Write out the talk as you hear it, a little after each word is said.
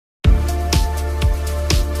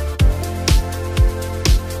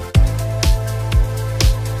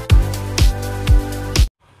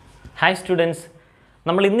Hi students,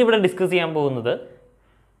 നമ്മൾ ഇന്നിവിടെ discuss ചെയ്യാൻ പോകുന്നത്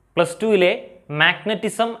പ്ലസ് ടുവിലെ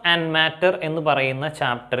മാഗ്നറ്റിസം ആൻഡ് മാറ്റർ എന്ന് പറയുന്ന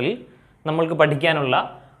ചാപ്റ്ററിൽ നമ്മൾക്ക് പഠിക്കാനുള്ള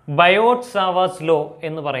ബയോട്ട് സാവാർട്ട്സ് ലോ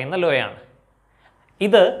എന്ന് പറയുന്ന ലോയാണ്.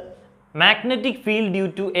 ഇത് magnetic field due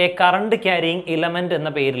to A current carrying element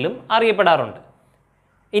എന്ന പേരിലും അറിയപ്പെടാറുണ്ട്.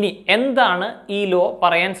 ഇനി എന്താണ് ഈ ലോ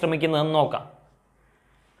പറയാൻ ശ്രമിക്കുന്നതെന്ന് നോക്കാം.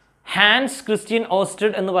 ഹാൻസ് ക്രിസ്റ്റ്യൻ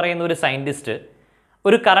ഓസ്റ്റഡ് എന്ന് പറയുന്ന ഒരു സയൻറ്റിസ്റ്റ്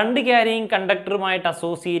ഒരു കറണ്ട് ക്യാരിയിങ് കണ്ടക്ടറുമായിട്ട്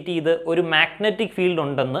അസോസിയേറ്റ് ചെയ്ത് ഒരു മാഗ്നറ്റിക് ഫീൽഡ്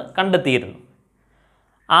ഉണ്ടെന്ന് കണ്ടെത്തിയിരുന്നു.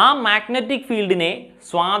 ആ മാഗ്നറ്റിക് ഫീൽഡിനെ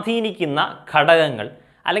സ്വാധീനിക്കുന്ന ഘടകങ്ങൾ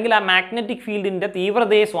അല്ലെങ്കിൽ ആ മാഗ്നറ്റിക് ഫീൽഡിൻ്റെ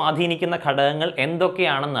തീവ്രതയെ സ്വാധീനിക്കുന്ന ഘടകങ്ങൾ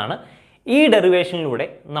എന്തൊക്കെയാണെന്നാണ് ഈ ഡെറിവേഷനിലൂടെ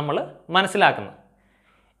നമ്മൾ മനസ്സിലാക്കുന്നത്.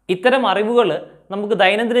 ഇത്തരം അറിവുകൾ നമുക്ക്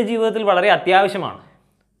ദൈനംദിന ജീവിതത്തിൽ വളരെ അത്യാവശ്യമാണ്.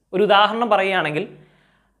 ഒരു ഉദാഹരണം പറയുകയാണെങ്കിൽ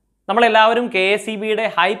നമ്മളെല്ലാവരും KSEBയുടെ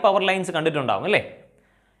ഹൈ പവർ ലൈൻസ് കണ്ടിട്ടുണ്ടാകും അല്ലേ?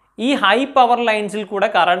 ഈ ഹൈ പവർ ലൈൻസിൽ കൂടെ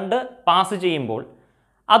കറണ്ട് പാസ് ചെയ്യുമ്പോൾ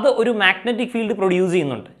അത് ഒരു മാഗ്നറ്റിക് ഫീൽഡ് പ്രൊഡ്യൂസ്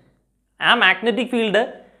ചെയ്യുന്നുണ്ട്. ആ മാഗ്നറ്റിക് ഫീൽഡ്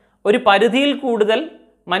ഒരു പരിധിയിൽ കൂടുതൽ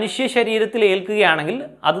മനുഷ്യ ശരീരത്തിൽ ഏൽക്കുകയാണെങ്കിൽ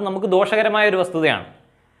അത് നമുക്ക് ദോഷകരമായ ഒരു വസ്തുതയാണ്.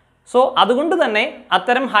 സോ അതുകൊണ്ട് തന്നെ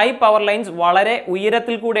അത്തരം ഹൈ പവർ ലൈൻസ് വളരെ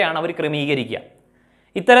ഉയരത്തിൽ കൂടെയാണ് അവർ ക്രമീകരിക്കുക.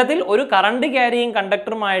 ഇത്തരത്തിൽ ഒരു കറണ്ട് ക്യാരിയിങ്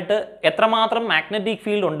കണ്ടക്ടറുമായിട്ട് എത്രമാത്രം മാഗ്നറ്റിക്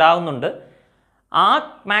ഫീൽഡ് ഉണ്ടാകുന്നുണ്ട്, ആ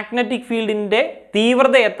മാഗ്നറ്റിക് ഫീൽഡിൻ്റെ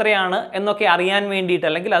തീവ്രത എത്രയാണ് എന്നൊക്കെ അറിയാൻ വേണ്ടിയിട്ട്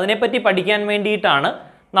അല്ലെങ്കിൽ അതിനെപ്പറ്റി പഠിക്കാൻ വേണ്ടിയിട്ടാണ്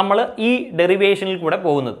നമ്മൾ ഈ ഡെറിവേഷനിൽ കൂടെ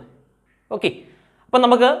പോകുന്നത്. ഓക്കെ, അപ്പം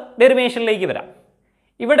നമുക്ക് ഡെറിവേഷനിലേക്ക് വരാം.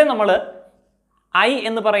 ഇവിടെ നമ്മൾ I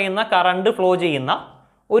എന്ന് പറയുന്ന കറണ്ട് ഫ്ലോ ചെയ്യുന്ന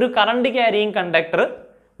ഒരു കറണ്ട് ക്യാരിയിങ് കണ്ടക്ടർ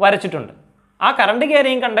വരച്ചിട്ടുണ്ട്. ആ കറണ്ട്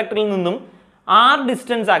ക്യാരിയിങ് കണ്ടക്ടറിൽ നിന്നും R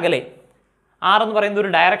ഡിസ്റ്റൻസ് അകലെ, R എന്ന് പറയുന്ന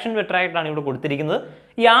ഒരു ഡയറക്ഷൻ വെക്ടറായിട്ടാണ് ഇവിടെ കൊടുത്തിരിക്കുന്നത്.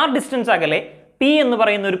 ഈ R ഡിസ്റ്റൻസ് അകലെ P എന്ന്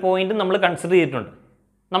പറയുന്ന ഒരു പോയിന്റ് നമ്മൾ കൺസിഡർ ചെയ്തിട്ടുണ്ട്.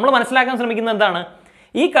 നമ്മൾ മനസ്സിലാക്കാൻ ശ്രമിക്കുന്നത് എന്താണ്?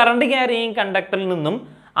 ഈ കറണ്ട് ക്യാരിയിങ് കണ്ടക്ടറിൽ നിന്നും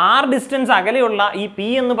R ഡിസ്റ്റൻസ് അകലെയുള്ള ഈ P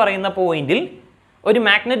എന്ന് പറയുന്ന പോയിന്റിൽ ഒരു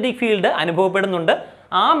മാഗ്നറ്റിക് ഫീൽഡ് അനുഭവപ്പെടുന്നുണ്ട്.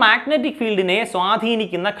 ആ മാഗ്നറ്റിക് ഫീൽഡിനെ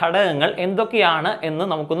സ്വാധീനിക്കുന്ന ഘടകങ്ങൾ എന്തൊക്കെയാണ് എന്ന്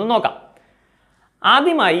നമുക്കൊന്ന് നോക്കാം.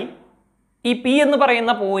 ആദ്യമായി ഈ P എന്ന്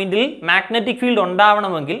പറയുന്ന പോയിന്റിൽ മാഗ്നറ്റിക് ഫീൽഡ്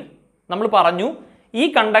ഉണ്ടാവണമെങ്കിൽ നമ്മൾ പറഞ്ഞു ഈ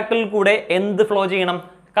കണ്ടക്ടറിൽ കൂടെ എന്ത് ഫ്ലോ ചെയ്യണം?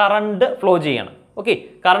 കറണ്ട് ഫ്ലോ ചെയ്യണം. ഓക്കെ,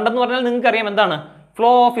 കറണ്ട് എന്ന് പറഞ്ഞാൽ നിങ്ങൾക്കറിയാം എന്താണ്? ഫ്ലോ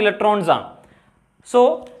ഓഫ് ഇലക്ട്രോൺസ് ആണ്. So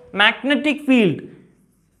magnetic field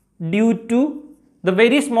due to the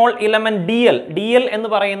very small element DL എന്ന്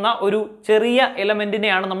പറയുന്ന ഒരു ചെറിയ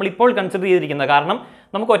എലമെൻറ്റിനെയാണ് നമ്മളിപ്പോൾ കൺസിഡർ ചെയ്തിരിക്കുന്നത്. കാരണം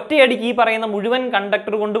നമുക്ക് ഒറ്റയടിക്ക് ഈ പറയുന്ന മുഴുവൻ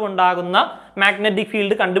കണ്ടക്ടർ കൊണ്ടുണ്ടാകുന്ന മാഗ്നറ്റിക്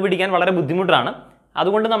ഫീൽഡ് കണ്ടുപിടിക്കാൻ വളരെ ബുദ്ധിമുട്ടാണ്.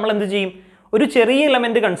 അതുകൊണ്ട് നമ്മൾ എന്ത് ചെയ്യും? ഒരു ചെറിയ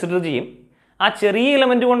എലമെൻറ്റ് കൺസിഡർ ചെയ്യും. ആ ചെറിയ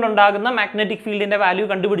എലമെൻറ്റ് കൊണ്ടുണ്ടാകുന്ന മാഗ്നറ്റിക് ഫീൽഡിൻ്റെ വാല്യൂ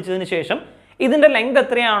കണ്ടുപിടിച്ചതിന് ശേഷം ഇതിൻ്റെ ലെങ്ത്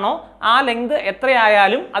എത്രയാണോ ആ ലെങ്ത്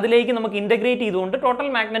എത്രയായാലും അതിലേക്ക് നമുക്ക് ഇൻ്റഗ്രേറ്റ് ചെയ്തുകൊണ്ട് ടോട്ടൽ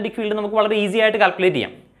മാഗ്നറ്റിക് ഫീൽഡ് നമുക്ക് വളരെ ഈസി ആയിട്ട് കാൽക്കുലേറ്റ്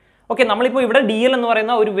ചെയ്യാം. ഓക്കെ, നമ്മളിപ്പോൾ ഇവിടെ DL എന്ന്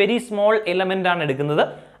പറയുന്ന ഒരു വെരി സ്മോൾ എലമെൻ്റ് ആണ് എടുക്കുന്നത്.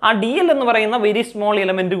 ആ DL എന്ന് പറയുന്ന വെരി സ്മോൾ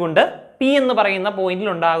എലമെൻറ്റ് കൊണ്ട് P എന്ന് പറയുന്ന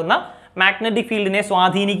പോയിന്റിൽ ഉണ്ടാകുന്ന മാഗ്നറ്റിക് ഫീൽഡിനെ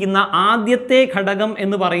സ്വാധീനിക്കുന്ന ആദ്യത്തെ ഘടകം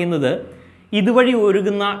എന്ന് പറയുന്നത് ഇതുവഴി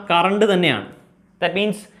ഒഴുകുന്ന കറണ്ട് തന്നെയാണ്. That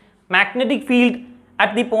means magnetic field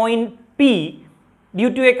at the point P due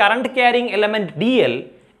to A current carrying element DL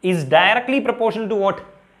is directly proportional to what?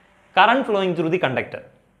 Current flowing through the conductor.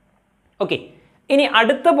 Okay, ഇനി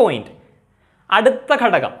അടുത്ത പോയിന്റ്,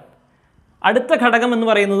 അടുത്ത ഘടകം എന്ന്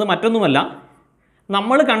പറയുന്നത് മറ്റൊന്നുമല്ല,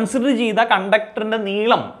 നമ്മൾ കൺസിഡർ ചെയ്ത കണ്ടക്ടറിൻ്റെ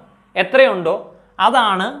നീളം എത്രയുണ്ടോ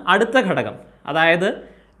അതാണ് അടുത്ത ഘടകം. അതായത്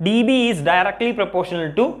DB is directly proportional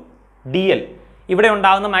to DL. ഇവിടെ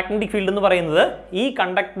ഉണ്ടാകുന്ന മാഗ്നറ്റിക് ഫീൽഡ് എന്ന് പറയുന്നത് ഈ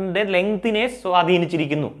കണ്ടക്ടറിൻ്റെ ലെങ്തിനെ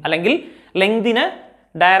സ്വാധീനിച്ചിരിക്കുന്നു, അല്ലെങ്കിൽ ലെങ്തിന്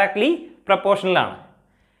ഡയറക്ട്ലി പ്രൊപ്പോർഷണൽ ആണ്.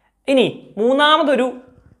 ഇനി മൂന്നാമതൊരു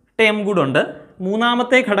ടേം കൂടെ ഉണ്ട്.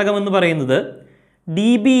 മൂന്നാമത്തെ ഘടകം എന്ന് പറയുന്നത്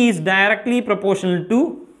DB is directly proportional to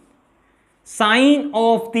sign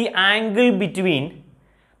of the angle between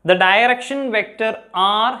the direction vector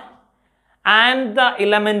R and the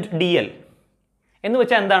element DL. എന്ന്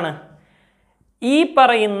വെച്ചാൽ എന്താണ്? ഈ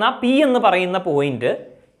പറയുന്ന P എന്ന് പറയുന്ന പോയിന്റ്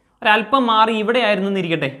ഒരല്പം മാറി ഇവിടെ ആയിരുന്നു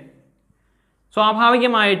എന്നിരിക്കട്ടെ,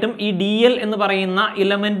 സ്വാഭാവികമായിട്ടും ഈ DL എന്ന് പറയുന്ന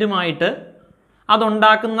എലമെൻറ്റുമായിട്ട്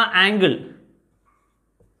അതുണ്ടാക്കുന്ന ആംഗിൾ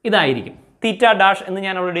ഇതായിരിക്കും, തീറ്റ ഡാഷ് എന്ന്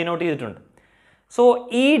ഞാൻ അവിടെ ഡിനോട്ട് ചെയ്തിട്ടുണ്ട്. സോ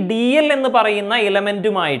ഈ DL എന്ന് പറയുന്ന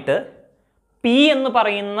എലമെൻറ്റുമായിട്ട് P എന്ന്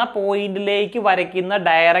പറയുന്ന പോയിന്റിലേക്ക് വരയ്ക്കുന്ന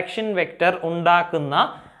ഡയറക്ഷൻ വെക്റ്റർ ഉണ്ടാക്കുന്ന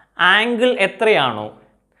ആംഗിൾ എത്രയാണോ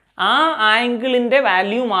ആ ആംഗിളിൻ്റെ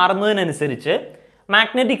വാല്യൂ മാറുന്നതിനനുസരിച്ച്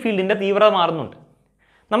മാഗ്നറ്റിക് ഫീൽഡിൻ്റെ തീവ്രത മാറുന്നുണ്ട്.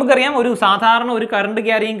 നമുക്കറിയാം, ഒരു സാധാരണ ഒരു കറണ്ട്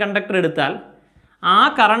ക്യാരിയിങ് കണ്ടക്ടർ എടുത്താൽ ആ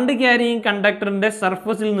കറണ്ട് ക്യാരിയിങ് കണ്ടക്ടറിൻ്റെ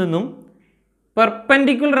സർഫസിൽ നിന്നും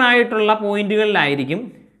പെർപെൻഡിക്കുലർ ആയിട്ടുള്ള പോയിന്റുകളിലായിരിക്കും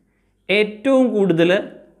ഏറ്റവും കൂടുതൽ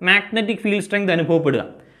മാഗ്നറ്റിക് ഫീൽഡ് സ്ട്രെങ്ത് അനുഭവപ്പെടുക.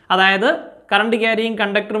 അതായത് കറണ്ട് ക്യാരിയിങ്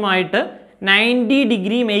കണ്ടക്ടറുമായിട്ട് 90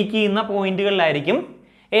 ഡിഗ്രി മേക്ക് ചെയ്യുന്ന പോയിന്റുകളിലായിരിക്കും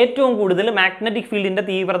ഏറ്റവും കൂടുതൽ മാഗ്നറ്റിക് ഫീൽഡിൻ്റെ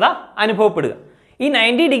തീവ്രത അനുഭവപ്പെടുക. ഈ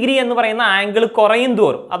 90 ഡിഗ്രി എന്ന് പറയുന്ന ആംഗിൾ കുറയും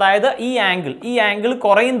തോറും, അതായത് ഈ ആംഗിൾ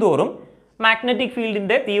കുറയും തോറും മാഗ്നറ്റിക്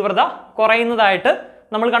ഫീൽഡിൻ്റെ തീവ്രത കുറയുന്നതായിട്ട്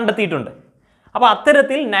നമ്മൾ കണ്ടെത്തിയിട്ടുണ്ട്. അപ്പോൾ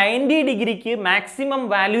അത്തരത്തിൽ 90 ഡിഗ്രിക്ക് മാക്സിമം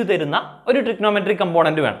വാല്യൂ തരുന്ന ഒരു ട്രിഗ്നോമെട്രിക്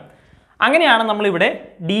കമ്പോണൻറ്റ് വേണം. അങ്ങനെയാണ് നമ്മളിവിടെ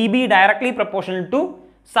D be directly proportional to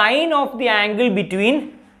sign of the angle between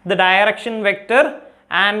the direction vector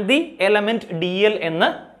and the element D L എന്ന്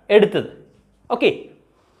എടുത്തത്. ഓക്കെ,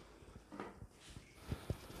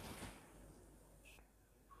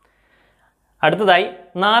 അടുത്തതായി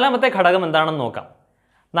നാലാമത്തെ ഘടകം എന്താണെന്ന് നോക്കാം.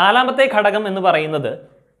 നാലാമത്തെ ഘടകം എന്ന് പറയുന്നത്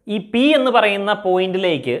ഈ പി എന്ന് പറയുന്ന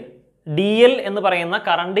പോയിന്റിലേക്ക് ഡി എൽ എന്ന് പറയുന്ന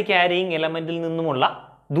കറണ്ട് ക്യാരിയിങ് എലമെൻറ്റിൽ നിന്നുമുള്ള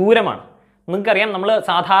ദൂരമാണ്. നിങ്ങൾക്കറിയാം, നമ്മൾ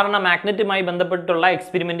സാധാരണ മാഗ്നറ്റുമായി ബന്ധപ്പെട്ടുള്ള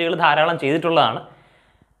എക്സ്പെരിമെൻറ്റുകൾ ധാരാളം ചെയ്തിട്ടുള്ളതാണ്.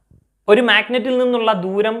 ഒരു മാഗ്നറ്റിൽ നിന്നുള്ള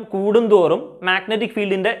ദൂരം കൂടുന്തോറും മാഗ്നറ്റിക്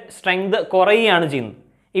ഫീൽഡിൻ്റെ സ്ട്രെങ്ത് കുറയുകയാണ് ചെയ്യുന്നത്.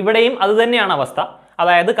 ഇവിടെയും അതുതന്നെയാണ് അവസ്ഥ.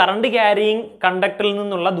 അതായത് കറണ്ട് ക്യാരിയിങ് കണ്ടക്ടറിൽ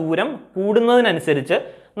നിന്നുള്ള ദൂരം കൂടുന്നതിനനുസരിച്ച്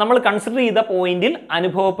നമ്മൾ കൺസിഡർ ചെയ്ത പോയിന്റിൽ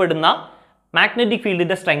അനുഭവപ്പെടുന്ന മാഗ്നറ്റിക്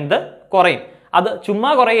ഫീൽഡിൻ്റെ സ്ട്രെങ്ത് കുറയും. അത്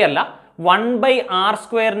ചുമ്മാ കുറയല്ല,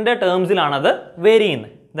 1/r² ടേംസിലാണത് വേരി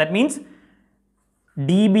ചെയ്യുന്നത്. That means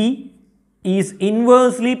D B is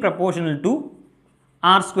inversely proportional to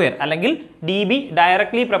r², അല്ലെങ്കിൽ D be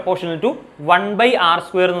directly proportional to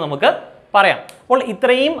 1/r² എന്ന് നമുക്ക് പറയാം. അപ്പോൾ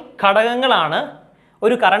ഇത്രയും ഘടകങ്ങളാണ്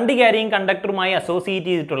ഒരു കറണ്ട് ക്യാരിയിങ് കണ്ടക്ടറുമായി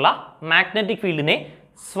അസോസിയേറ്റ് ചെയ്തിട്ടുള്ള മാഗ്നറ്റിക് ഫീൽഡിനെ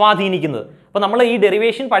സ്വാധീനിക്കുന്നത്. അപ്പോൾ നമ്മൾ ഈ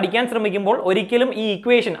ഡെറിവേഷൻ പഠിക്കാൻ ശ്രമിക്കുമ്പോൾ ഒരിക്കലും ഈ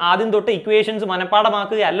ഇക്വേഷൻ ആദ്യം തൊട്ട് ഇക്വേഷൻസ്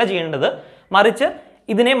മനഃപ്പാഠമാക്കുകയല്ല ചെയ്യേണ്ടത്, മറിച്ച്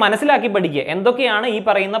ഇതിനെ മനസ്സിലാക്കി പഠിക്കുക. എന്തൊക്കെയാണ് ഈ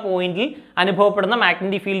പറയുന്ന പോയിന്റിൽ അനുഭവപ്പെടുന്ന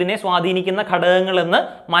മാഗ്നറ്റിക് ഫീൽഡിനെ സ്വാധീനിക്കുന്ന ഘടകങ്ങളെന്ന്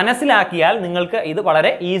മനസ്സിലാക്കിയാൽ നിങ്ങൾക്ക് ഇത്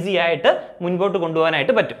വളരെ ഈസി ആയിട്ട് മുൻപോട്ട്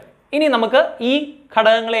കൊണ്ടുപോകാനായിട്ട് പറ്റും. ഇനി നമുക്ക് ഈ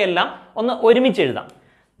ഘടകങ്ങളെയെല്ലാം ഒന്ന് ഒരുമിച്ച് എഴുതാം.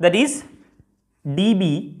 That is D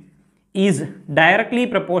B is directly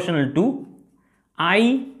proportional to I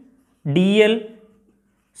D L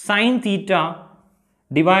sin theta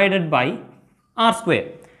divided by r².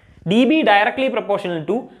 dB directly proportional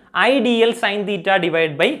to IDL sin theta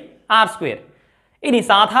divided by r². ഇനി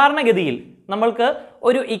സാധാരണഗതിയിൽ നമ്മൾക്ക്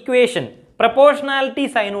ഒരു ഇക്വേഷൻ പ്രപ്പോർഷണാലിറ്റി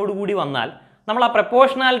സൈനോട് കൂടി വന്നാൽ നമ്മൾ ആ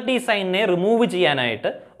പ്രപ്പോർഷണാലിറ്റി സൈനിനെ റിമൂവ്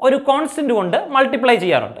ചെയ്യാനായിട്ട് ഒരു കോൺസ്റ്റന്റ് കൊണ്ട് മൾട്ടിപ്ലൈ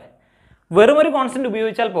ചെയ്യാറുണ്ട്. വെറും ഒരു കോൺസ്റ്റന്റ്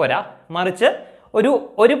ഉപയോഗിച്ചാൽ പോരാ, മറിച്ച്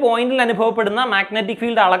ഒരു പോയിന്റിൽ അനുഭവപ്പെടുന്ന മാഗ്നറ്റിക്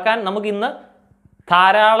ഫീൽഡ് അളക്കാൻ നമുക്ക് ഇന്ന്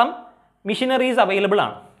ധാരാളം മിഷനറീസ് അവൈലബിൾ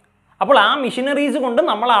ആണ്. അപ്പോൾ ആ മിഷനറീസ് കൊണ്ട്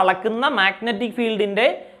നമ്മൾ അളക്കുന്ന മാഗ്നറ്റിക് ഫീൽഡിൻ്റെ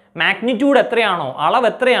മാഗ്നിറ്റ്യൂഡ് എത്രയാണോ, അളവ്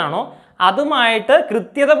എത്രയാണോ, അതുമായിട്ട്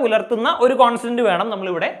കൃത്യത പുലർത്തുന്ന ഒരു കോൺസ്റ്റന്റ് വേണം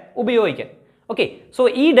നമ്മളിവിടെ ഉപയോഗിക്കാൻ. ഓക്കെ, സോ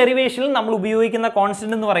ഈ ഡെറിവേഷനിൽ നമ്മൾ ഉപയോഗിക്കുന്ന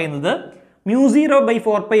കോൺസ്റ്റന്റ് എന്ന് പറയുന്നത്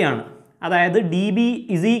μ0/4π ആണ്. അതായത് D B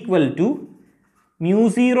is equal to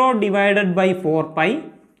μ0 divided by 4π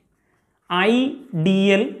I D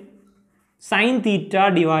L sine theta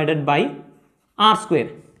divided by r².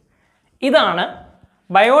 ഇതാണ്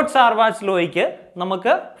ബയോട്ട് സാവാർട്ട് ലോയ്ക്ക്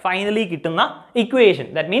നമുക്ക് ഫൈനലി കിട്ടുന്ന equation.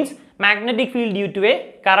 That means magnetic field due to A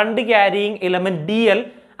current carrying element D L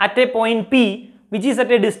at A point P which is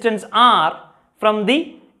at A distance r from the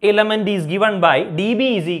element is given by D B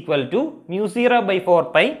is equal to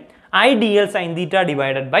μ0/4π I D L sine theta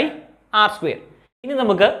divided by r². ഇനി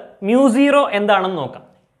നമുക്ക് μ0 എന്താണെന്ന് നോക്കാം.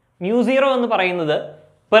 μ0 എന്ന് പറയുന്നത്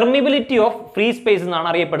permeability of free space എന്നാണ്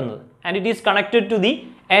അറിയപ്പെടുന്നത്. And it is connected to the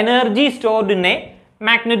energy stored in A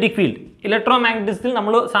magnetic field. ഇലക്ട്രോമാഗ്നറ്റിക്സിൽ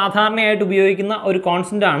നമ്മൾ സാധാരണയായിട്ട് ഉപയോഗിക്കുന്ന ഒരു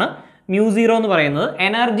കോൺസ്റ്റന്റ് ആണ് μ0 എന്ന് പറയുന്നത്.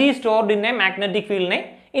 Energy stored in A magnetic ഫീൽഡിനെ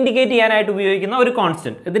ഇൻഡിക്കേറ്റ് ചെയ്യാനായിട്ട് ഉപയോഗിക്കുന്ന ഒരു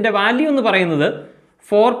കോൺസ്റ്റന്റ്. ഇതിൻ്റെ വാല്യൂ എന്ന് പറയുന്നത്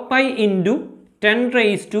 4π ×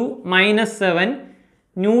 10⁻⁻⁷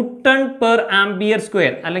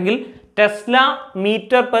 Nm/A², അല്ലെങ്കിൽ ടെസ്ല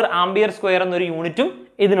m/A² എന്നൊരു യൂണിറ്റും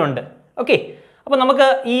ഇതിനുണ്ട്. ഓക്കെ, അപ്പോൾ നമുക്ക്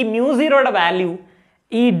ഈ μ0യുടെ വാല്യൂ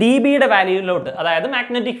ഈ ഡി ബിയുടെ വാല്യൂയിലോട്ട്, അതായത്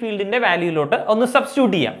മാഗ്നറ്റിക് ഫീൽഡിൻ്റെ വാല്യൂയിലോട്ട് ഒന്ന്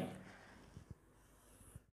സബ്സ്റ്റിറ്റ്യൂട്ട് ചെയ്യാം.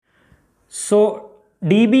 So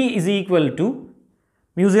D B is equal to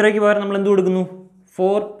μ0യ്ക്ക് പകരം നമ്മൾ എന്ത് കൊടുക്കുന്നു?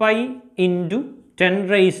 4π ×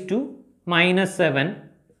 10⁻⁻⁷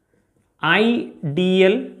 I D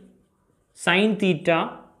L sine theta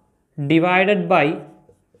divided by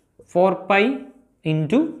 4π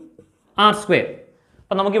 × r².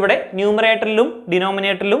 അപ്പോൾ നമുക്കിവിടെ ന്യൂമറേറ്ററിലും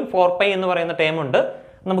ഡിനോമിനേറ്ററിലും 4π എന്ന് പറയുന്ന ടേം ഉണ്ട്,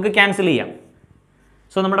 നമുക്ക് ക്യാൻസൽ ചെയ്യാം.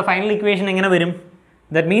 സോ നമ്മുടെ ഫൈനൽ ഇക്വേഷൻ എങ്ങനെ വരും?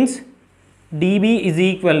 That means D B is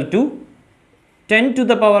equal to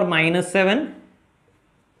 10⁻⁻⁷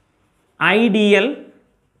 I D L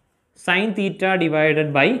sine theta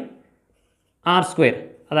divided by r².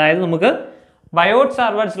 അതായത് നമുക്ക് ബയോട്ട്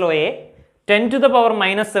സാവാർട്ട് ലോയെ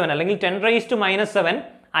 10⁻⁻⁷ അല്ലെങ്കിൽ 10⁻⁻⁷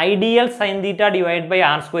 I D L sine theta divide by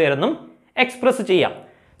r² എന്നും എക്സ്പ്രസ് ചെയ്യാം.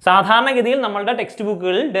 സാധാരണഗതിയിൽ നമ്മളുടെ ടെക്സ്റ്റ്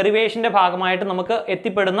ബുക്കുകളിൽ ഡെറിവേഷൻ്റെ ഭാഗമായിട്ട് നമുക്ക്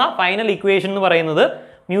എത്തിപ്പെടുന്ന ഫൈനൽ ഇക്വേഷൻ എന്ന് പറയുന്നത്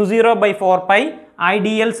μ0/4π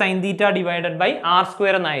IDL sin theta divided by r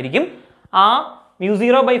square എന്നായിരിക്കും. ആ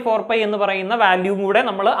μ0/4π എന്ന് പറയുന്ന വാല്യൂ കൂടെ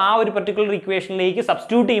നമ്മൾ ആ ഒരു പർട്ടിക്കുലർ ഇക്വേഷനിലേക്ക്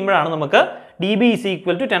സബ്സ്റ്റിറ്റ്യൂട്ട് ചെയ്യുമ്പോഴാണ് നമുക്ക് dB is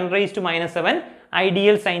equal to 10⁻⁷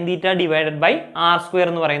 IDL sin theta divided by r square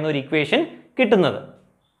എന്ന് പറയുന്ന ഒരു ഇക്വേഷൻ കിട്ടുന്നത്.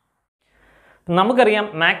 നമുക്കറിയാം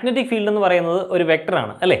മാഗ്നറ്റിക് ഫീൽഡ് എന്ന് പറയുന്നത് ഒരു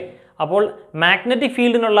വെക്ടറാണ് അല്ലേ? അപ്പോൾ മാഗ്നറ്റിക്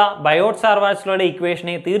ഫീൽഡിനുള്ള ബയോട്ട് സാവാർട്ട്സ് ലോയുടെ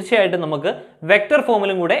ഇക്വേഷനെ തീർച്ചയായിട്ടും നമുക്ക് വെക്ടർ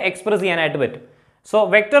ഫോമിലും കൂടെ എക്സ്പ്രസ് ചെയ്യാനായിട്ട് പറ്റും. So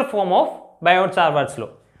vector form of Biot സാവാർട്ട്സ് law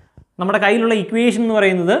നമ്മുടെ കയ്യിലുള്ള ഇക്വേഷൻ എന്ന്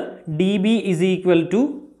പറയുന്നത് dB is equal to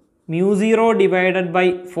μ0 divided by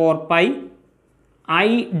 4π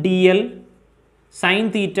IDL sin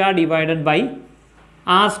theta divided by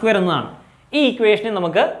r square എന്നതാണ്. ഈ ഇക്വേഷനെ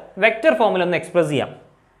നമുക്ക് വെക്ടർ ഫോമിൽ ഒന്ന് എക്സ്പ്രസ് ചെയ്യാം.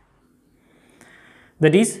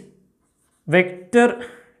 That is vector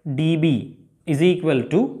dB is equal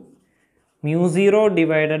to μ0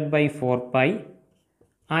 divided by 4π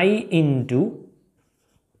I into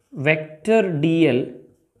vector dl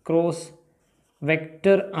cross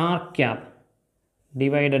vector r cap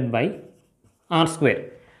divided by r square.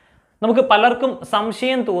 നമുക്ക് പലർക്കും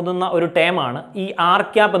സംശയം തോന്നുന്ന ഒരു ടേമാണ് ഈ ആർ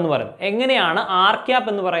ക്യാപ്പ് എന്ന് പറയുന്നത്. എങ്ങനെയാണ് ആർ ക്യാപ്പ്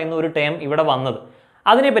എന്ന് പറയുന്ന ഒരു ടേം ഇവിടെ വന്നത്?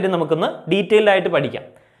 അതിനെപ്പറ്റി നമുക്കൊന്ന് ഡീറ്റെയിൽഡ് ആയിട്ട് പഠിക്കാം.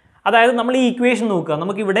 അതായത് നമ്മൾ ഈ ഇക്വേഷൻ നോക്കുക,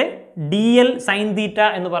 നമുക്കിവിടെ DL sin theta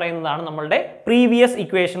എന്ന് പറയുന്നതാണ് നമ്മളുടെ പ്രീവിയസ്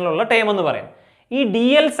ഇക്വേഷനിലുള്ള ടേം എന്ന് പറയുന്നത്. ഈ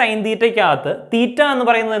DL sin thetaക്കകത്ത് തീറ്റ എന്ന്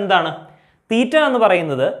പറയുന്നത് എന്താണ്? തീറ്റ എന്ന്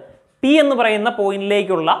പറയുന്നത് P എന്ന് പറയുന്ന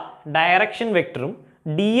പോയിന്റിലേക്കുള്ള ഡയറക്ഷൻ വെക്ടറും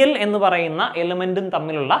DL എന്ന് പറയുന്ന എലിമെൻറ്റും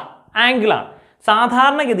തമ്മിലുള്ള ആംഗിളാണ്.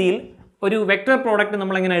 സാധാരണഗതിയിൽ ഒരു വെക്ടർ പ്രോഡക്റ്റ്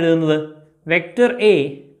നമ്മൾ എങ്ങനെ എഴുതുന്നത്? Vector A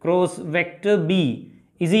cross vector B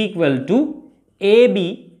is equal to AB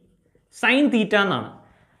sin theta എന്നാണ്.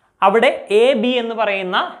 അവിടെ AB എന്ന്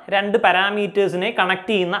പറയുന്ന രണ്ട് പാരാമീറ്റേഴ്സിനെ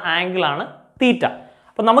കണക്ട് ചെയ്യുന്ന ആംഗിളാണ് തീറ്റ.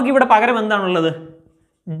 അപ്പോൾ നമുക്കിവിടെ പകരം എന്താണുള്ളത്?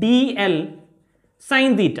 DL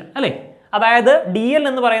sin theta അല്ലേ? അതായത് DL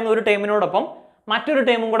എന്ന് പറയുന്ന ഒരു ടേമിനോടൊപ്പം മറ്റൊരു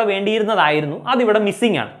ടേമും കൂടെ വേണ്ടിയിരുന്നതായിരുന്നു, അതിവിടെ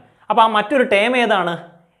മിസ്സിംഗ് ആണ്. അപ്പോൾ ആ മറ്റൊരു ടേം ഏതാണ്?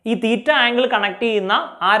 ഈ തീറ്റ ആംഗിൾ കണക്ട് ചെയ്യുന്ന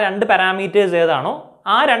ആ രണ്ട് പാരാമീറ്റേഴ്സ് ഏതാണോ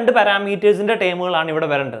ആ രണ്ട് പാരാമീറ്റേഴ്സിൻ്റെ ടേമുകളാണ് ഇവിടെ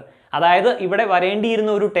വരേണ്ടത്. അതായത് ഇവിടെ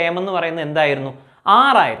വരേണ്ടിയിരുന്ന ഒരു ടേം എന്ന് പറയുന്നത് എന്തായിരുന്നു?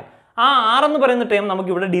 R ആയിരുന്നു. ആ R എന്ന് പറയുന്ന ടേം നമുക്ക്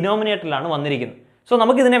ഇവിടെ ഡിനോമിനേറ്ററിലാണ് വന്നിരിക്കുന്നത്. സോ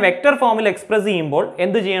നമുക്കിതിനെ വെക്ടർ ഫോമിൽ എക്സ്പ്രസ് ചെയ്യുമ്പോൾ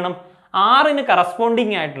എന്ത് ചെയ്യണം? Rന്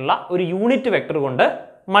കറസ്പോണ്ടിങ് ആയിട്ടുള്ള ഒരു യൂണിറ്റ് വെക്ടർ കൊണ്ട്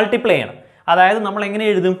മൾട്ടിപ്ലൈ ചെയ്യണം. അതായത് നമ്മൾ എങ്ങനെ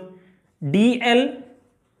എഴുതും? DL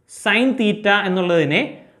sin theta എന്നുള്ളതിനെ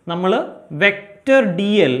നമ്മൾ vector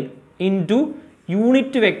DL into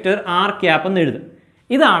unit vector R cap എന്ന് എഴുതും.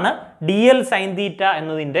 ഇതാണ് DL sin theta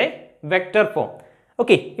എന്നതിൻ്റെ വെക്ടർ ഫോം.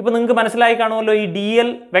 ഓക്കെ, ഇപ്പോൾ നിങ്ങൾക്ക് മനസ്സിലായി കാണുമല്ലോ ഈ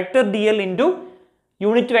vector DL into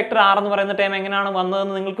unit vector R എന്ന് പറയുന്ന ടേം എങ്ങനെയാണ്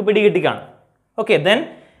വന്നതെന്ന് നിങ്ങൾക്ക് പിടികിട്ടിക്കാണ്. ഓക്കെ, ദെൻ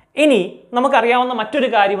ഇനി നമുക്കറിയാവുന്ന മറ്റൊരു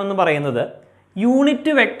കാര്യമെന്ന് പറയുന്നത്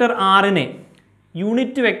യൂണിറ്റ് വെക്ടർ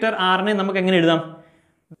ആറിനെ നമുക്ക് എങ്ങനെ എഴുതാം?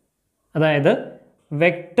 അതായത്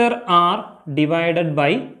vector R divided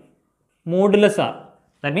by modulus R.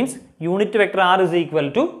 That means unit vector R is equal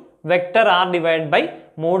to vector R divide by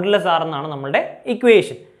modulus R എന്നാണ് നമ്മുടെ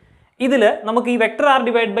ഇക്വേഷൻ. ഇതിൽ നമുക്ക് ഈ vector R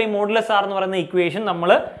divide by modulus R എന്ന് പറയുന്ന ഇക്വേഷൻ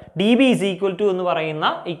നമ്മൾ dB is equal to എന്ന് പറയുന്ന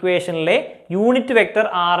ഇക്വേഷനിലെ യൂണിറ്റ് വെക്ടർ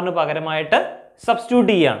Rന് പകരമായിട്ട്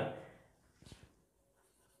സബ്സ്റ്റിറ്റ്യൂട്ട് ചെയ്യുകയാണ്.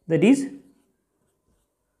 That is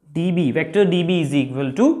vector dB is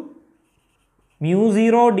equal to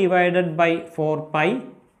μ0 divided by 4π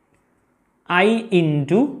I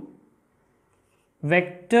into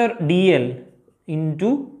vector dl into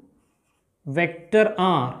vector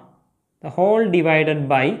R the whole divided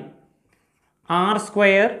by R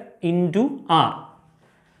square into R.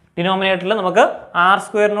 ഡിനോമിനേറ്ററിൽ നമുക്ക് R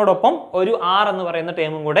സ്ക്വയറിനോടൊപ്പം ഒരു R എന്ന് പറയുന്ന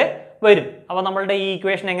ടേമും കൂടെ വരും. അപ്പോൾ നമ്മളുടെ ഈ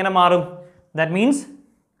ഇക്വേഷൻ എങ്ങനെ മാറും? That means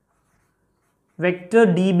vector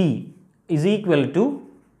dB is equal to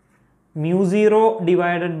μ0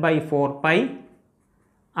 divided by 4π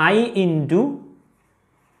I into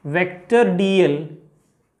vector dl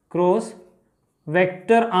cross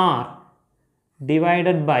vector R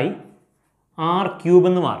divided by R cube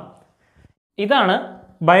എന്ന് മാറും. ഇതാണ്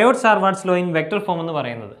Biot സാവാർട്ട്സ് law in vector form എന്ന്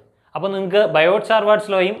പറയുന്നത്. അപ്പോൾ നിങ്ങൾക്ക് ബയോട്ട്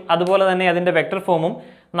സാവാർട്ട്സ് ലോയും അതുപോലെ തന്നെ അതിൻ്റെ വെക്ടർ ഫോമും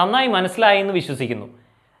നന്നായി മനസ്സിലായി എന്ന് വിശ്വസിക്കുന്നു.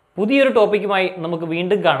 പുതിയൊരു ടോപ്പിക്കുമായി നമുക്ക്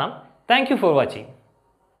വീണ്ടും കാണാം. Thank you for watching.